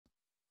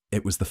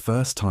It was the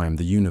first time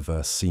the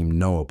universe seemed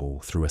knowable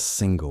through a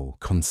single,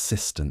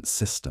 consistent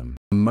system.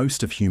 For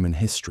most of human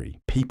history,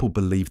 people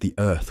believed the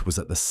Earth was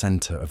at the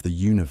center of the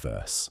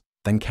universe.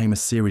 Then came a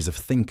series of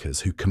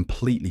thinkers who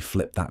completely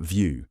flipped that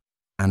view,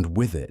 and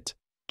with it,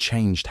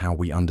 changed how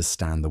we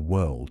understand the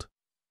world.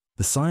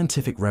 The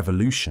scientific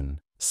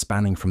revolution,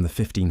 spanning from the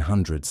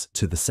 1500s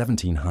to the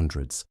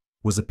 1700s,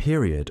 was a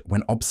period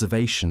when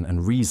observation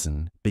and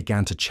reason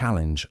began to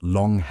challenge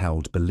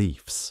long-held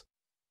beliefs.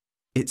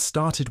 It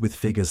started with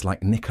figures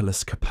like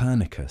Nicholas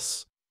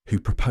Copernicus, who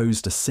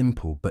proposed a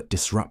simple but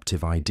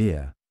disruptive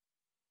idea.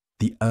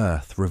 The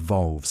Earth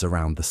revolves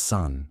around the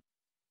sun.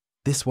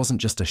 This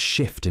wasn't just a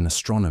shift in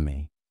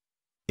astronomy.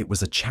 It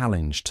was a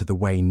challenge to the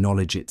way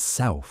knowledge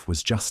itself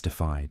was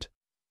justified.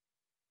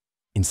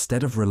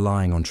 Instead of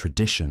relying on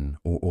tradition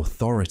or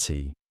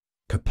authority,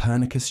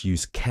 Copernicus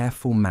used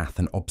careful math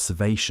and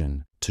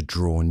observation to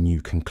draw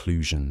new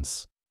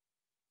conclusions.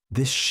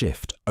 This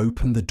shift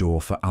opened the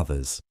door for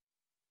others.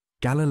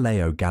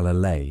 Galileo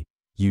Galilei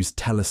used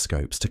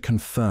telescopes to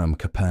confirm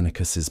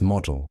Copernicus's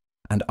model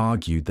and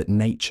argued that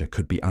nature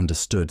could be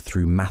understood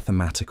through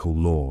mathematical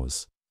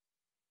laws.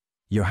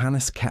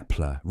 Johannes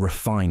Kepler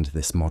refined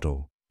this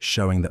model,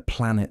 showing that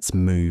planets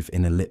move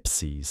in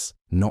ellipses,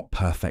 not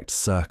perfect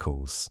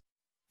circles.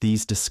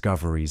 These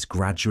discoveries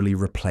gradually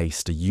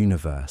replaced a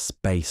universe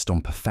based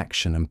on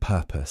perfection and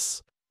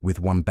purpose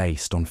with one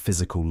based on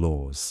physical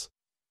laws.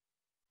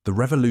 The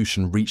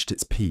revolution reached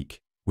its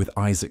peak with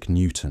Isaac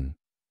Newton.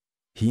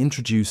 He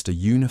introduced a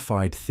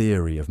unified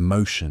theory of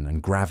motion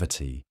and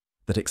gravity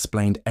that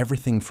explained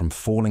everything from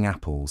falling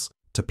apples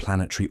to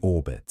planetary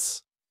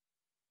orbits.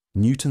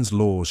 Newton's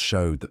laws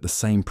showed that the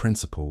same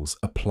principles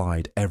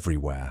applied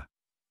everywhere.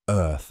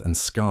 Earth and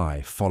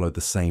sky followed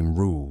the same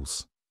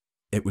rules.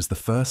 It was the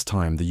first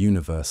time the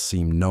universe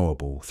seemed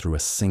knowable through a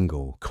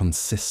single,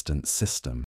 consistent system.